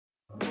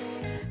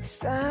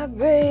Stop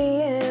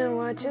being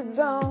what you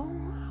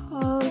don't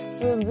want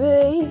to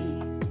be.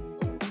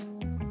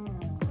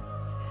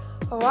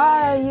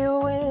 Why are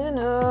you in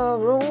a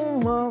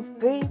room of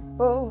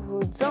people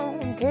who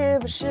don't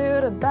give a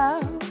shit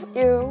about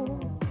you?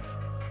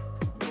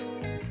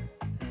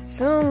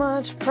 Too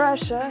much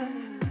pressure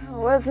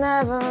was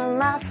never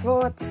my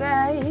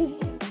forte.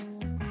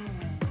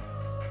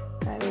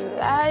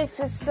 Life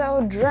is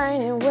so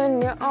draining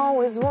when you're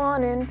always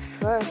wanting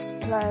first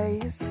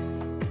place.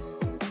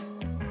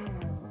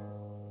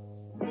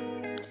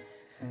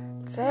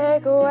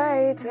 Take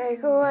away,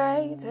 take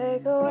away,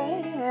 take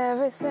away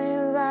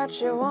everything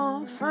that you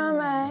want from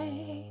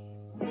me,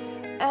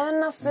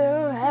 and I'll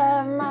still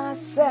have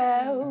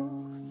myself.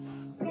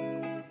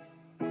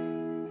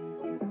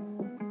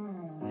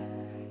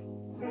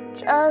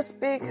 Just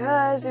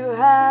because you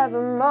have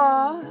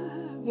more,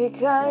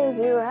 because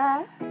you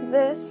have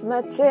this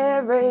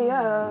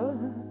material,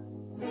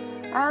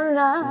 I'm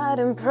not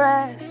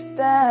impressed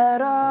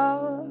at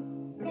all.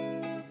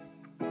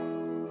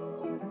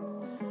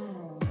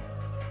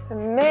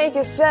 Make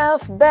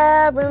yourself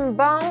bare and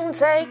bone,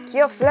 take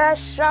your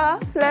flesh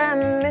off,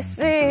 let me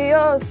see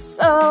your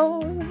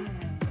soul.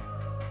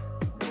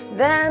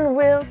 Then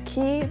we'll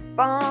keep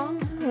on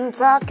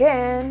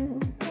talking.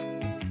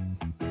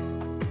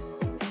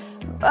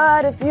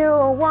 But if you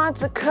want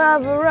to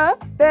cover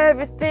up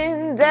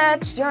everything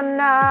that you're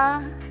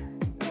not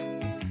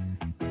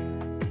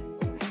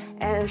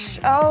and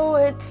show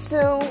it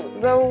to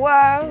the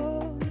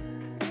world,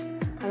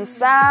 I'm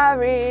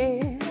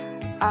sorry,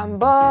 I'm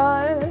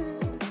bored.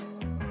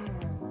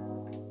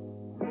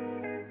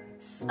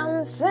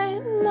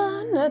 Something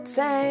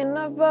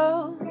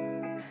unattainable,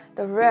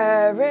 the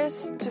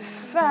rarest to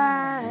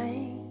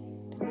find,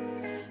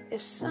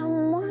 is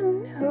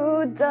someone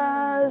who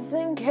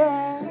doesn't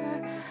care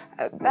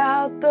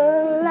about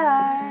the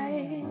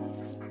lies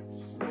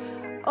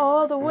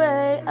or the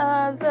way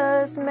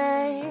others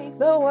make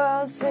the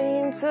world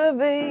seem to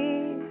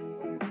be.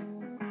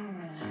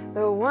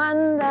 The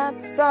one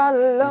that's all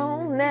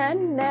alone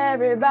and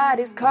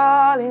everybody's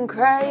calling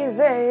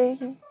crazy.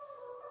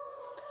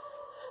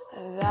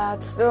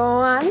 That's the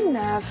one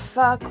I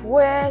fuck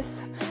with.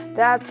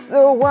 That's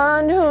the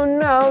one who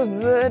knows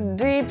the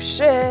deep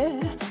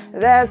shit.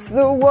 That's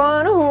the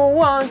one who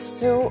wants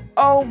to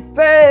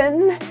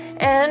open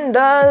and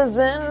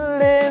doesn't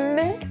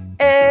limit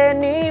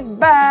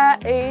anybody.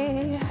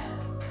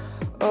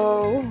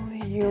 Oh,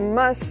 you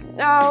must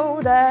know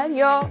that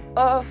you're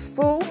a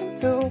fool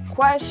to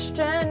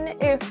question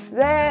if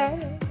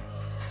they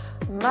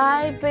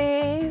might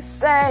be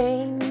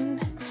sane.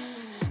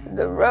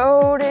 The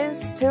road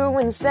is to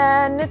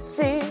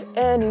insanity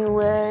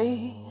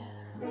anyway.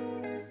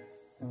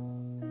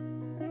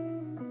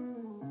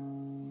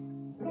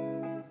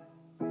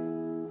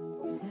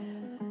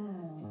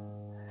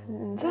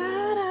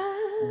 Da da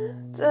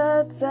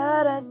da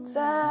da da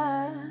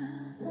da.